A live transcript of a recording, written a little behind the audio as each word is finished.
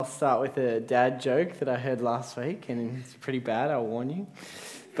I'll start with a dad joke that I heard last week, and it's pretty bad, I'll warn you.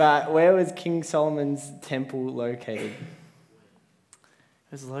 But where was King Solomon's temple located?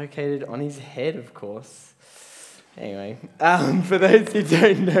 It was located on his head, of course. Anyway, for those who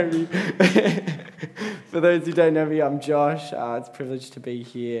don't know me, I'm Josh. It's a privilege to be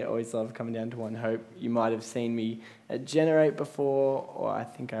here. Always love coming down to One Hope. You might have seen me at Generate before, or I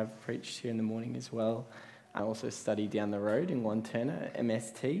think I've preached here in the morning as well. I also study down the road in Wantirna,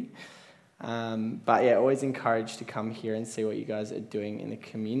 MST. But yeah, always encouraged to come here and see what you guys are doing in the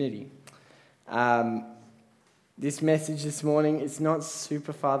community. This message this morning is not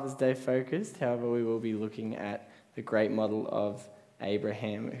super Father's Day focused. However, we will be looking at the great model of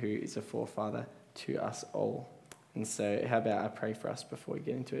Abraham, who is a forefather to us all. And so how about I pray for us before we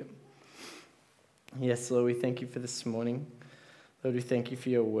get into it? Yes, Lord, we thank you for this morning. Lord, we thank you for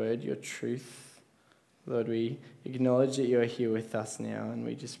your word, your truth. Lord, we acknowledge that you are here with us now, and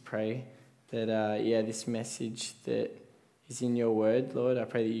we just pray that, this message that is in your word, Lord, I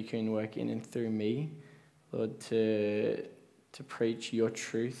pray that you can work in and through me, Lord, to preach your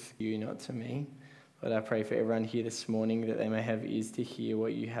truth, you, not to me. Lord, I pray for everyone here this morning that they may have ears to hear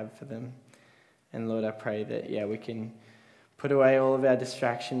what you have for them. And Lord, I pray that, we can put away all of our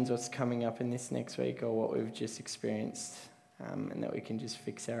distractions, what's coming up in this next week or what we've just experienced, and that we can just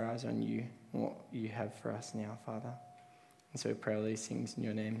fix our eyes on you and what you have for us now, Father. And so we pray all these things in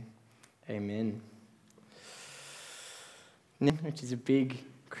your name. Amen. Which is a big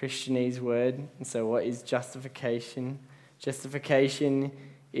Christianese word. And so what is justification? Justification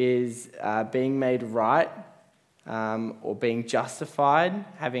is being made right or being justified,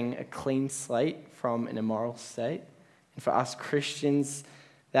 having a clean slate from an immoral state. And for us Christians,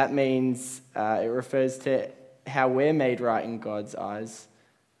 that means it refers to how we're made right in God's eyes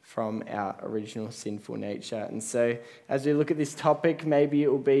from our original sinful nature. And so as we look at this topic, maybe it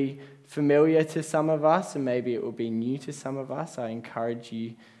will be familiar to some of us and maybe it will be new to some of us. I encourage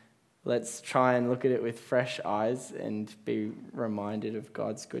you, let's try and look at it with fresh eyes and be reminded of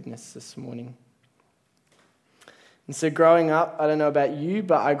God's goodness this morning. And so growing up, I don't know about you,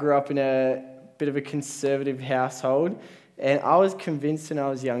 but I grew up in a bit of a conservative household, and I was convinced when I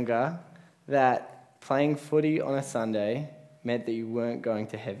was younger that playing footy on a Sunday meant that you weren't going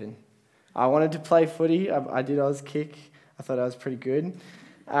to heaven. I wanted to play footy. I did Oz kick. I thought I was pretty good.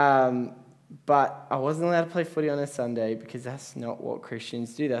 But I wasn't allowed to play footy on a Sunday because that's not what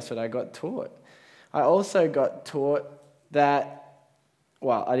Christians do. That's what I got taught. I also got taught that,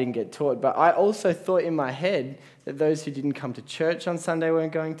 I didn't get taught, but I also thought in my head that those who didn't come to church on Sunday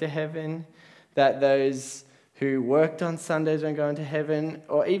weren't going to heaven, that those who worked on Sundays weren't going to heaven,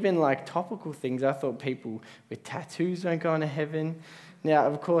 or even like topical things. I thought people with tattoos weren't going to heaven. Now,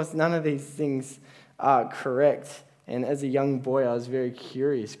 of course, none of these things are correct. And as a young boy, I was very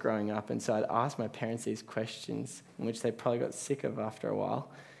curious growing up, and so I'd ask my parents these questions, in which they probably got sick of after a while.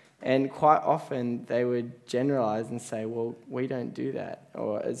 And quite often, they would generalize and say, well, we don't do that,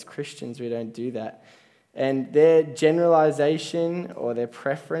 or as Christians, we don't do that. And their generalization or their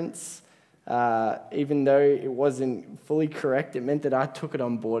preference, even though it wasn't fully correct, it meant that I took it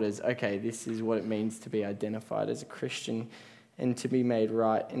on board as, okay, this is what it means to be identified as a Christian and to be made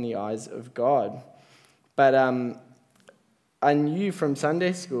right in the eyes of God. But I knew from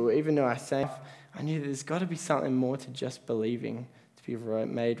Sunday school, even though I knew that there's got to be something more to just believing to be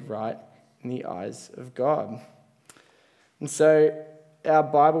made right in the eyes of God. And so our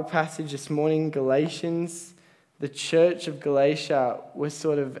Bible passage this morning, Galatians, the church of Galatia was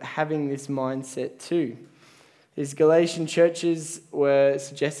sort of having this mindset too. These Galatian churches were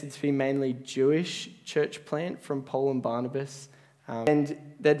suggested to be mainly Jewish church plant from Paul and Barnabas. And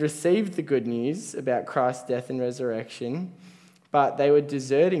they'd received the good news about Christ's death and resurrection, but they were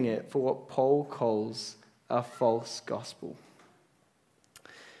deserting it for what Paul calls a false gospel.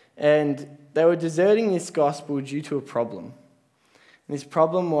 And they were deserting this gospel due to a problem. And this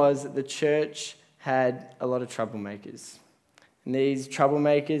problem was that the church had a lot of troublemakers. And these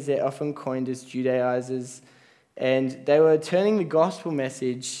troublemakers, they're often coined as Judaizers, and they were turning the gospel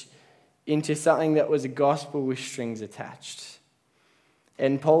message into something that was a gospel with strings attached.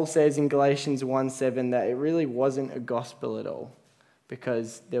 And Paul says in Galatians 1:7 that it really wasn't a gospel at all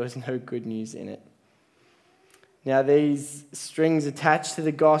because there was no good news in it. Now, these strings attached to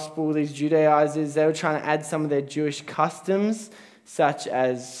the gospel, these Judaizers, they were trying to add some of their Jewish customs, such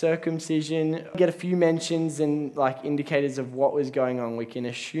as circumcision. We get a few mentions and indicators of what was going on. We can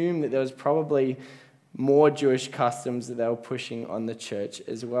assume that there was probably more Jewish customs that they were pushing on the church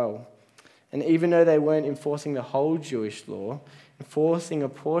as well. And even though they weren't enforcing the whole Jewish law, enforcing a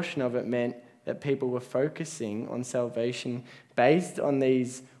portion of it meant that people were focusing on salvation based on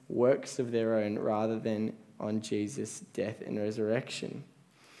these works of their own rather than on Jesus' death and resurrection.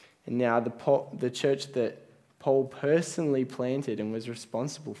 And now the church that Paul personally planted and was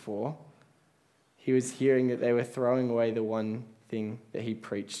responsible for, he was hearing that they were throwing away the one thing that he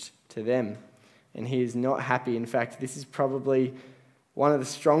preached to them. And he is not happy. In fact, this is probably one of the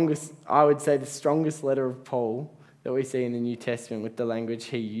strongest, I would say the strongest letter of Paul that we see in the New Testament with the language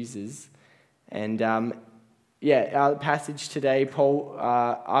he uses. And our passage today, Paul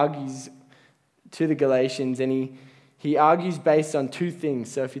argues to the Galatians, and he argues based on two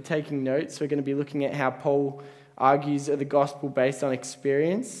things. So if you're taking notes, we're going to be looking at how Paul argues the gospel based on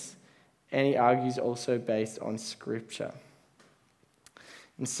experience, and he argues also based on Scripture.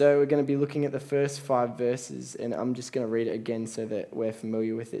 And so we're going to be looking at the first 5 verses, and I'm just going to read it again so that we're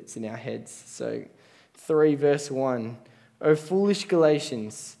familiar with it. It's in our heads. So 3 verse 1, O foolish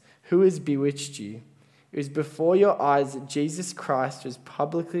Galatians, who has bewitched you? It was before your eyes that Jesus Christ was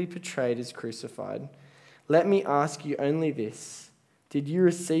publicly portrayed as crucified. Let me ask you only this. Did you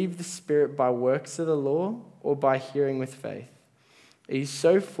receive the Spirit by works of the law or by hearing with faith? Are you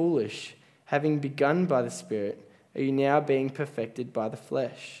so foolish, having begun by the Spirit? Are you now being perfected by the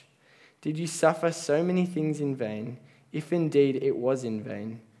flesh? Did you suffer so many things in vain, if indeed it was in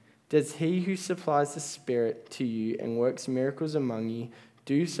vain? Does he who supplies the Spirit to you and works miracles among you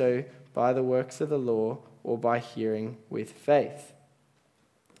do so by the works of the law or by hearing with faith?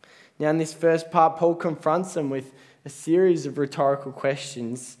 Now in this first part, Paul confronts them with a series of rhetorical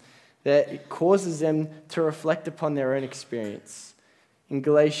questions that causes them to reflect upon their own experience. In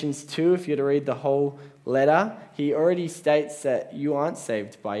Galatians 2, if you were to read the whole letter, he already states that you aren't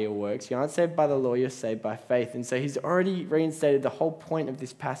saved by your works. You aren't saved by the law, you're saved by faith. And so he's already reinstated the whole point of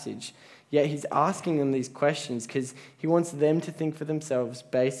this passage. Yet he's asking them these questions because he wants them to think for themselves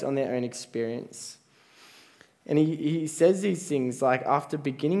based on their own experience. And he says these things like, after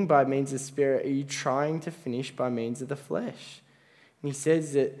beginning by means of the Spirit, are you trying to finish by means of the flesh? And he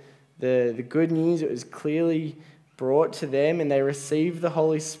says that the good news, it was clearly brought to them and they received the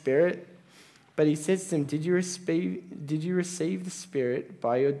Holy Spirit. But he says to them, did you receive the Spirit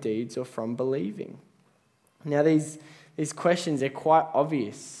by your deeds or from believing? Now these questions, they're quite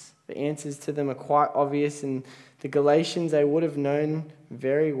obvious. The answers to them are quite obvious, and the Galatians, they would have known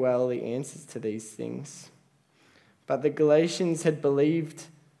very well the answers to these things. But the Galatians had believed.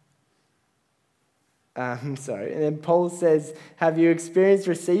 And then Paul says, have you experienced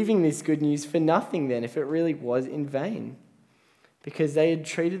receiving this good news for nothing then, if it really was in vain? Because they had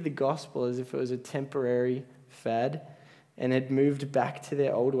treated the gospel as if it was a temporary fad and had moved back to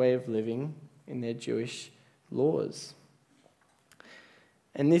their old way of living in their Jewish laws.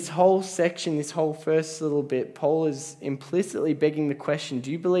 And this whole section, this whole first little bit, Paul is implicitly begging the question, do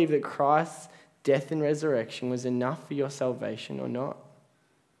you believe that Christ's death and resurrection was enough for your salvation or not?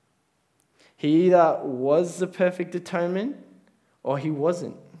 He either was the perfect atonement or he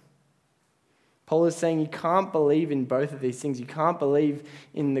wasn't. Paul is saying you can't believe in both of these things. You can't believe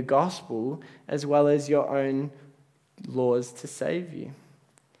in the gospel as well as your own laws to save you.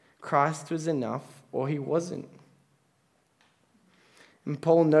 Christ was enough or he wasn't. And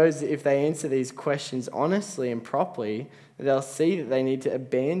Paul knows that if they answer these questions honestly and properly, they'll see that they need to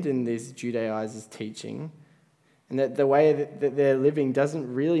abandon this Judaizers' teaching and that the way that they're living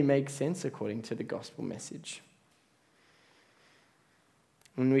doesn't really make sense according to the gospel message.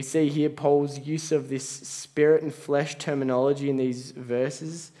 When we see here Paul's use of this spirit and flesh terminology in these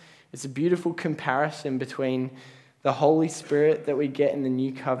verses, it's a beautiful comparison between the Holy Spirit that we get in the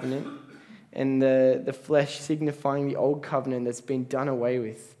new covenant and the flesh signifying the old covenant that's been done away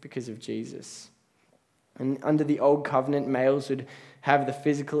with because of Jesus. And under the old covenant, males would have the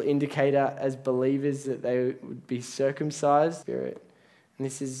physical indicator as believers that they would be circumcised. Spirit. And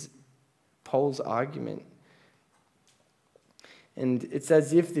this is Paul's argument. And it's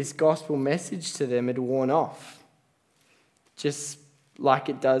as if this gospel message to them had worn off. Just like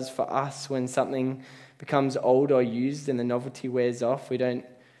it does for us when something becomes old or used and the novelty wears off. We don't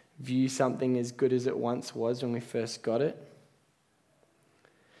view something as good as it once was when we first got it.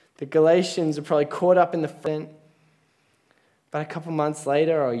 The Galatians are probably caught up in the front, but a couple months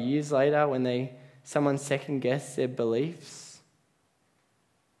later or years later when someone second-guessed their beliefs,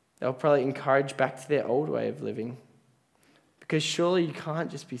 they'll probably encourage back to their old way of living. Because surely you can't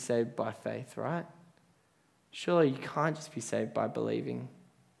just be saved by faith, right? Surely you can't just be saved by believing.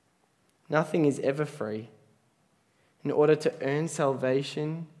 Nothing is ever free. In order to earn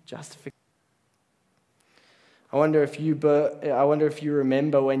salvation, justification. I wonder if you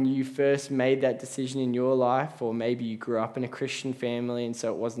remember when you first made that decision in your life, or maybe you grew up in a Christian family and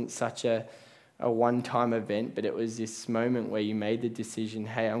so it wasn't such a a one-time event, but it was this moment where you made the decision,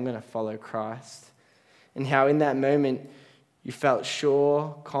 hey, I'm going to follow Christ. And how in that moment you felt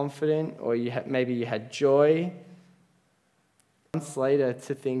sure, confident, or maybe you had joy. Months later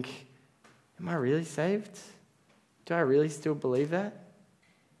to think, am I really saved? Do I really still believe that?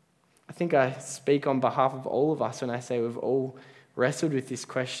 I think I speak on behalf of all of us when I say we've all wrestled with this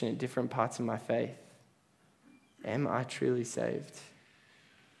question at different parts of my faith. Am I truly saved?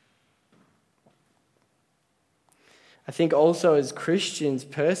 I think also as Christians,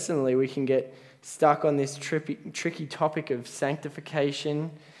 personally, we can get stuck on this tricky topic of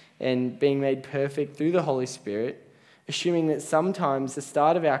sanctification and being made perfect through the Holy Spirit, assuming that sometimes the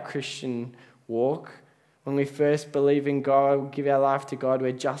start of our Christian walk, when we first believe in God, give our life to God,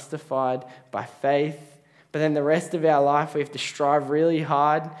 we're justified by faith. But then the rest of our life, we have to strive really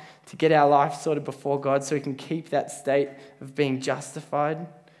hard to get our life sorted before God so we can keep that state of being justified.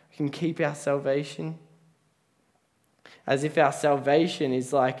 We can keep our salvation. As if our salvation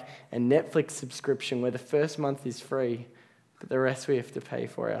is like a Netflix subscription where the first month is free, but the rest we have to pay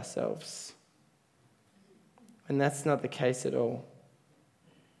for ourselves. And that's not the case at all.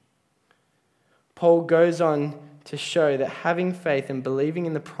 Paul goes on to show that having faith and believing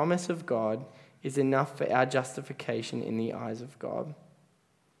in the promise of God is enough for our justification in the eyes of God.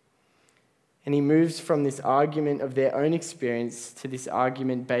 And he moves from this argument of their own experience to this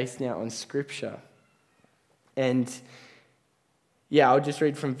argument based now on Scripture. And I'll just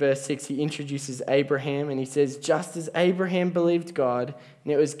read from verse 6. He introduces Abraham and he says, just as Abraham believed God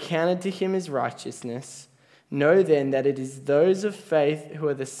and it was counted to him as righteousness, know then that it is those of faith who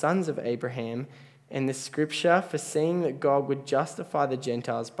are the sons of Abraham. And the Scripture, foreseeing that God would justify the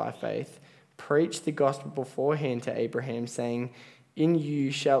Gentiles by faith, preached the gospel beforehand to Abraham, saying, in you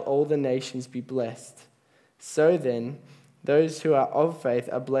shall all the nations be blessed. So then, those who are of faith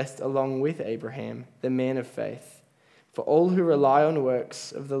are blessed along with Abraham, the man of faith. For all who rely on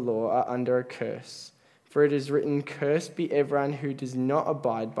works of the law are under a curse. For it is written, cursed be everyone who does not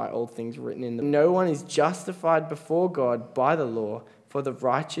abide by all things written in the law. No one is justified before God by the law, for the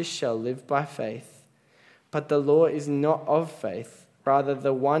righteous shall live by faith. But the law is not of faith. Rather,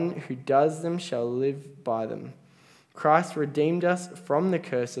 the one who does them shall live by them. Christ redeemed us from the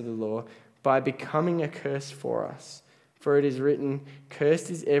curse of the law by becoming a curse for us. For it is written, cursed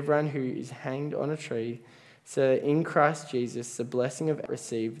is everyone who is hanged on a tree, so that in Christ Jesus the blessing of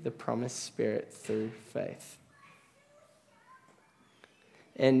receive the promised Spirit through faith.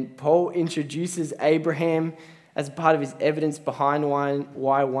 And Paul introduces Abraham as part of his evidence behind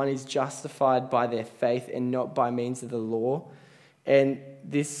why one is justified by their faith and not by means of the law. And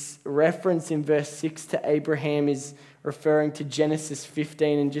this reference in verse 6 to Abraham is referring to Genesis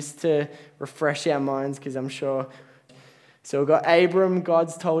 15. And just to refresh our minds, because I'm sure... So we've got Abram.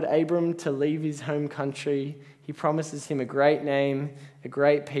 God's told Abram to leave his home country. He promises him a great name, a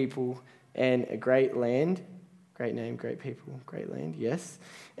great people, and a great land. Great name, great people, great land, yes.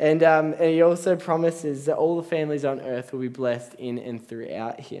 And he also promises that all the families on earth will be blessed in and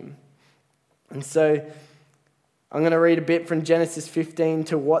throughout him. And so I'm going to read a bit from Genesis 15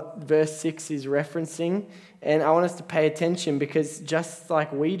 to what verse 6 is referencing. And I want us to pay attention because just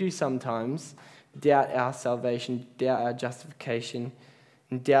like we do sometimes, doubt our salvation, doubt our justification,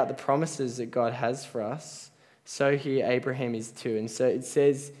 and doubt the promises that God has for us, so here Abraham is too. And so it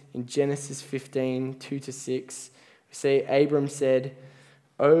says in Genesis 15, 2-6, we see Abram said,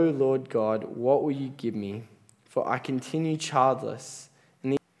 O Lord God, what will you give me? For I continue childless.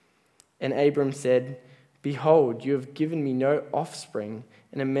 And Abram said, behold, you have given me no offspring,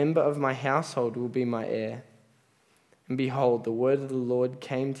 and a member of my household will be my heir. And behold, the word of the Lord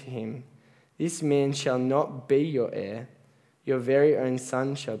came to him, this man shall not be your heir, your very own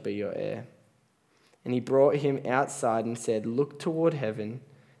son shall be your heir. And he brought him outside and said, look toward heaven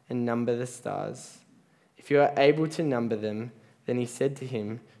and number the stars. If you are able to number them, then he said to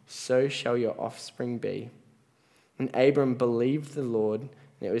him, so shall your offspring be. And Abram believed the Lord,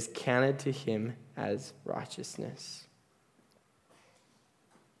 and it was counted to him as righteousness.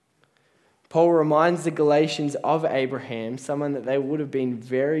 Paul reminds the Galatians of Abraham, someone that they would have been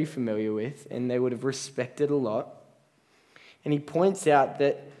very familiar with and they would have respected a lot. And he points out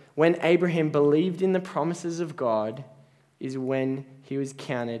that when Abraham believed in the promises of God is when he was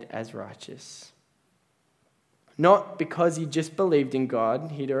counted as righteous. Not because he just believed in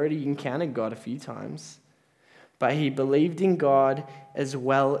God, he'd already encountered God a few times, but he believed in God as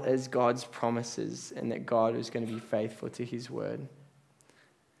well as God's promises and that God was going to be faithful to his word.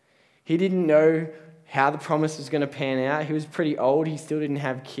 He didn't know how the promise was going to pan out. He was pretty old. He still didn't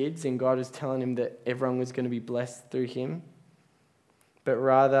have kids, and God was telling him that everyone was going to be blessed through him. But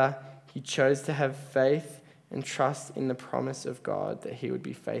rather, he chose to have faith and trust in the promise of God that he would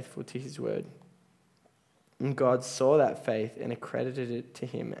be faithful to his word. And God saw that faith and accredited it to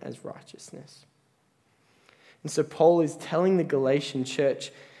him as righteousness. And so Paul is telling the Galatian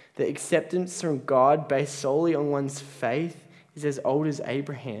church that acceptance from God based solely on one's faith is as old as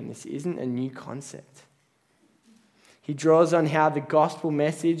Abraham. This isn't a new concept. He draws on how the gospel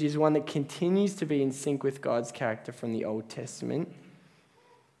message is one that continues to be in sync with God's character from the Old Testament.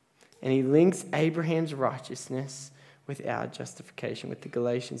 And he links Abraham's righteousness with our justification, with the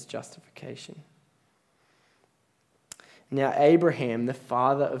Galatians' justification. Now, Abraham, the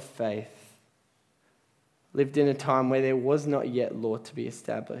father of faith, lived in a time where there was not yet law to be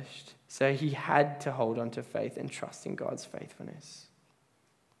established. So he had to hold on to faith and trust in God's faithfulness.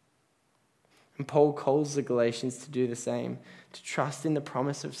 And Paul calls the Galatians to do the same, to trust in the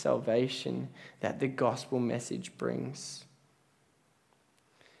promise of salvation that the gospel message brings.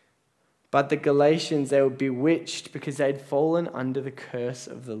 But the Galatians, they were bewitched because they'd fallen under the curse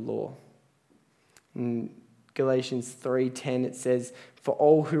of the law. In Galatians 3:10 it says, "For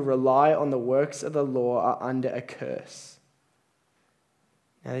all who rely on the works of the law are under a curse."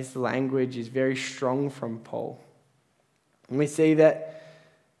 Now this language is very strong from Paul. And we see that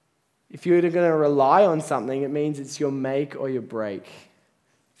if you're going to rely on something, it means it's your make or your break.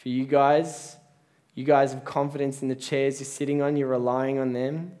 For you guys have confidence in the chairs you're sitting on, you're relying on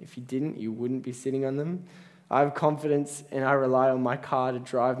them. If you didn't, you wouldn't be sitting on them. I have confidence and I rely on my car to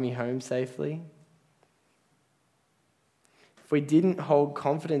drive me home safely. If we didn't hold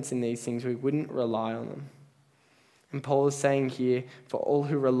confidence in these things, we wouldn't rely on them. And Paul is saying here, for all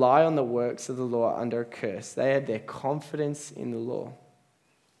who rely on the works of the law are under a curse. They had their confidence in the law.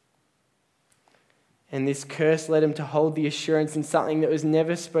 And this curse led him to hold the assurance in something that was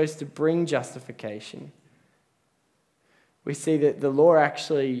never supposed to bring justification. We see that the law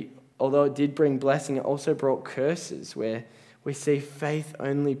actually, although it did bring blessing, it also brought curses, where we see faith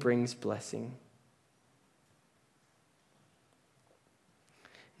only brings blessing.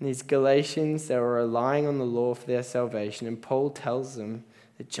 And these Galatians, they were relying on the law for their salvation, and Paul tells them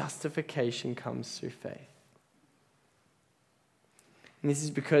that justification comes through faith. And this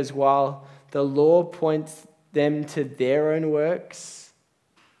is because while the law points them to their own works,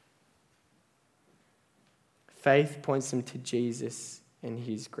 faith points them to Jesus and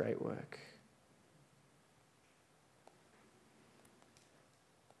his great work.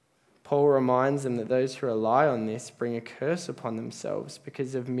 Paul reminds them that those who rely on this bring a curse upon themselves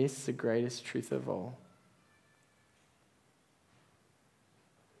because they've missed the greatest truth of all.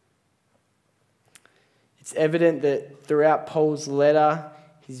 It's evident that throughout Paul's letter,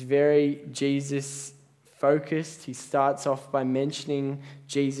 he's very Jesus-focused. He starts off by mentioning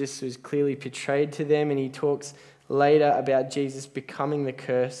Jesus was clearly portrayed to them, and he talks later about Jesus becoming the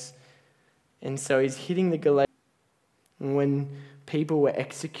curse. And so he's hitting the Galatians. And when people were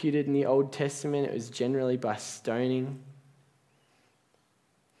executed in the Old Testament, it was generally by stoning.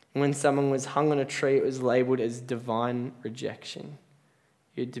 And when someone was hung on a tree, it was labeled as divine rejection.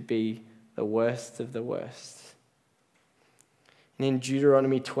 You had to be the worst of the worst. And in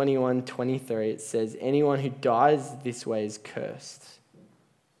Deuteronomy 21:23, it says, anyone who dies this way is cursed.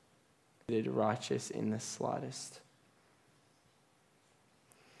 Righteous in the slightest.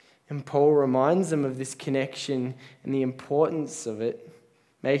 And Paul reminds them of this connection and the importance of it,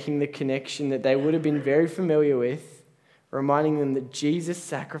 making the connection that they would have been very familiar with, reminding them that Jesus'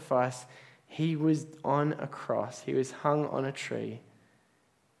 sacrifice, he was on a cross, he was hung on a tree.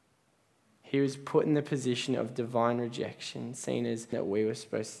 He was put in the position of divine rejection, seen as that we were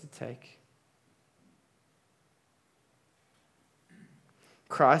supposed to take.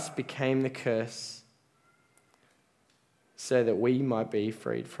 Christ became the curse so that we might be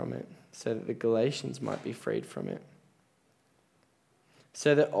freed from it, so that the Galatians might be freed from it,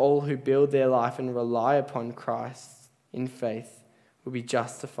 so that all who build their life and rely upon Christ in faith will be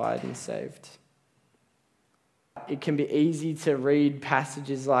justified and saved. It can be easy to read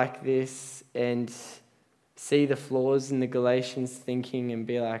passages like this and see the flaws in the Galatians' thinking and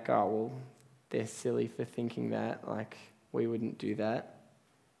be like, oh, well, they're silly for thinking that, like we wouldn't do that.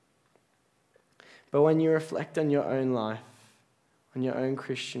 But when you reflect on your own life, on your own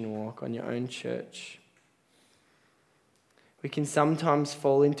Christian walk, on your own church, we can sometimes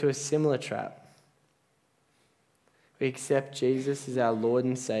fall into a similar trap. We accept Jesus as our Lord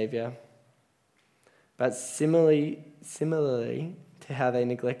and Savior, but similarly to how they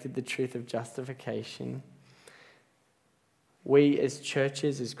neglected the truth of justification, we as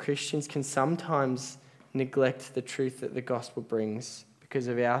churches, as Christians, can sometimes neglect the truth that the gospel brings because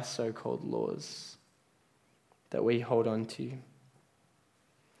of our so-called laws that we hold on to.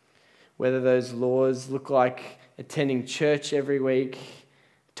 Whether those laws look like attending church every week,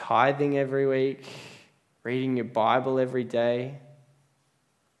 tithing every week, reading your Bible every day.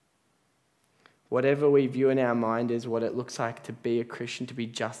 Whatever we view in our mind is what it looks like to be a Christian, to be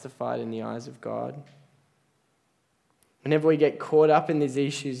justified in the eyes of God. Whenever we get caught up in these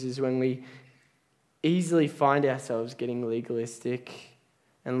issues is when we easily find ourselves getting legalistic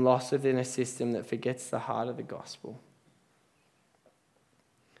and lost within a system that forgets the heart of the gospel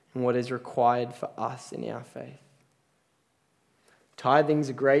and what is required for us in our faith. Tithing's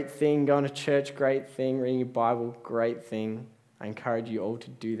a great thing, going to church, great thing, reading your Bible, great thing. I encourage you all to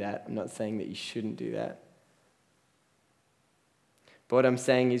do that. I'm not saying that you shouldn't do that. But what I'm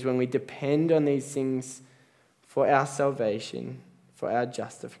saying is when we depend on these things for our salvation, for our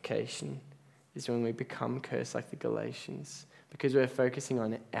justification, is when we become cursed like the Galatians, because we're focusing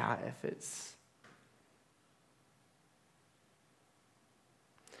on our efforts.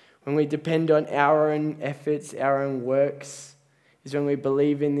 When we depend on our own efforts, our own works, is when we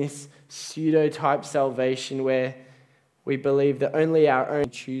believe in this pseudo-type salvation where we believe that only our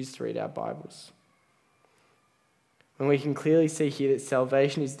own choose to read our Bibles. When we can clearly see here that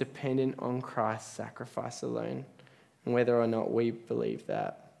salvation is dependent on Christ's sacrifice alone, and whether or not we believe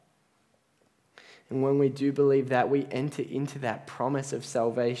that. And when we do believe that, we enter into that promise of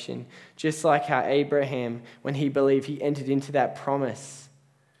salvation, just like how Abraham, when he believed, he entered into that promise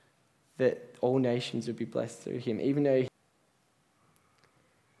that all nations would be blessed through him, even though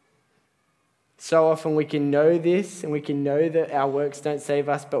so often we can know this and we can know that our works don't save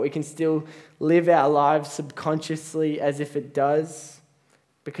us, but we can still live our lives subconsciously as if it does,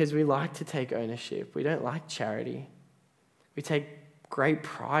 because we like to take ownership. We don't like charity. We take great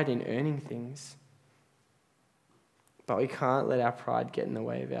pride in earning things. But we can't let our pride get in the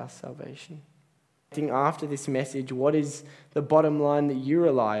way of our salvation. After this message, what is the bottom line that you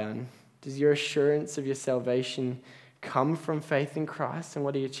rely on? Does your assurance of your salvation come from faith in Christ and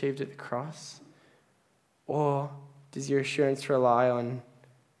what he achieved at the cross? Or does your assurance rely on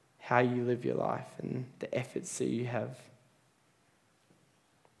how you live your life and the efforts that you have?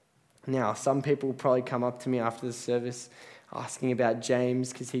 Now, some people will probably come up to me after the service asking about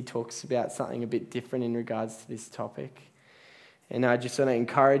James, because he talks about something a bit different in regards to this topic. And I just want to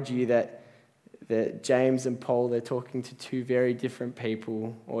encourage you that James and Paul, they're talking to two very different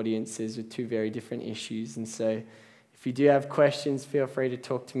people, audiences with two very different issues. And so if you do have questions, feel free to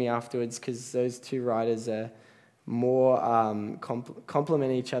talk to me afterwards, because those two writers are more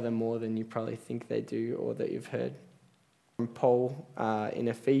complement each other more than you probably think they do or that you've heard. From Paul in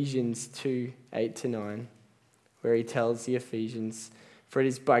Ephesians 2, 8-9, where he tells the Ephesians, "For it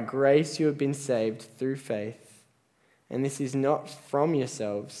is by grace you have been saved through faith, and this is not from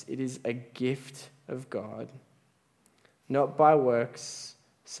yourselves, it is a gift of God, not by works,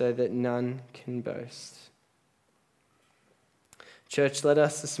 so that none can boast." Church, let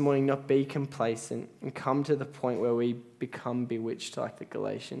us this morning not be complacent and come to the point where we become bewitched like the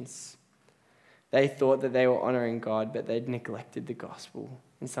Galatians. They thought that they were honoring God, but they'd neglected the gospel.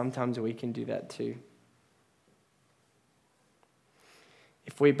 And sometimes we can do that too.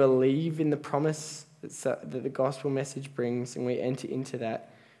 If we believe in the promise that the gospel message brings and we enter into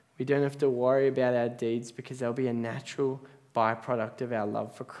that, we don't have to worry about our deeds, because they'll be a natural byproduct of our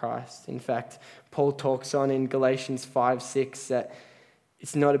love for Christ. In fact, Paul talks on in Galatians 5:6 that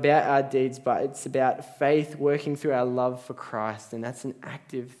it's not about our deeds, but it's about faith working through our love for Christ, and that's an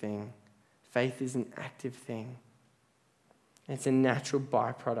active thing. Faith is an active thing. It's a natural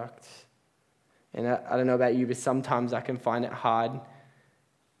byproduct. And I don't know about you, but sometimes I can find it hard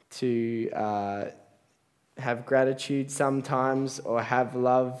to have gratitude sometimes or have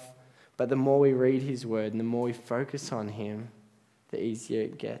love. But the more we read his word and the more we focus on him, the easier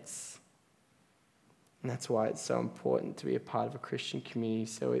it gets. And that's why it's so important to be a part of a Christian community,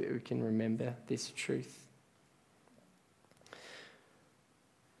 so we can remember this truth.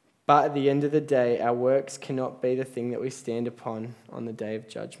 But at the end of the day, our works cannot be the thing that we stand upon on the day of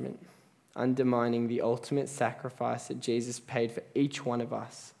judgment, undermining the ultimate sacrifice that Jesus paid for each one of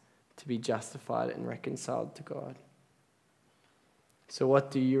us to be justified and reconciled to God. So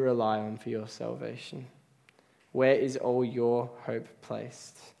what do you rely on for your salvation? Where is all your hope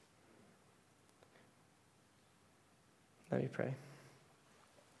placed? Let me pray.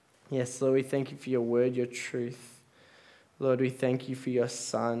 Yes, Lord, we thank you for your word, your truth. Lord, we thank you for your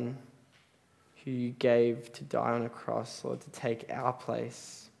Son, who you gave to die on a cross, Lord, to take our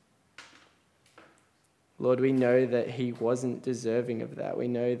place. Lord, we know that he wasn't deserving of that. We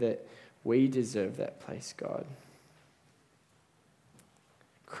know that we deserve that place, God.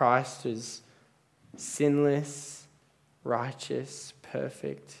 Christ is sinless, righteous,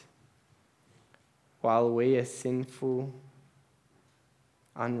 perfect. while we are sinful,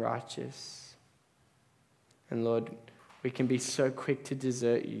 unrighteous. And Lord, we can be so quick to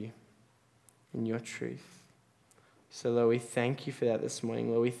desert you in your truth. So Lord, we thank you for that this morning.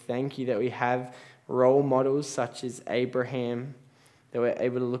 Lord, we thank you that we have role models such as Abraham, that we're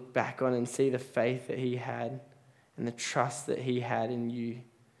able to look back on and see the faith that he had and the trust that he had in you,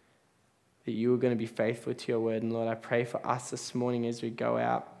 that you were going to be faithful to your word. And Lord, I pray for us this morning as we go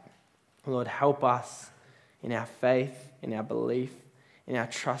out. Lord, help us in our faith, in our belief, in our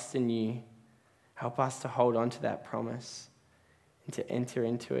trust in you. Help us to hold on to that promise and to enter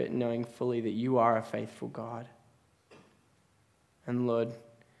into it knowing fully that you are a faithful God. And Lord,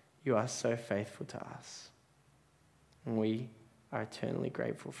 you are so faithful to us. And we are eternally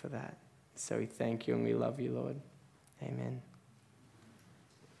grateful for that. So we thank you and we love you, Lord. Amen.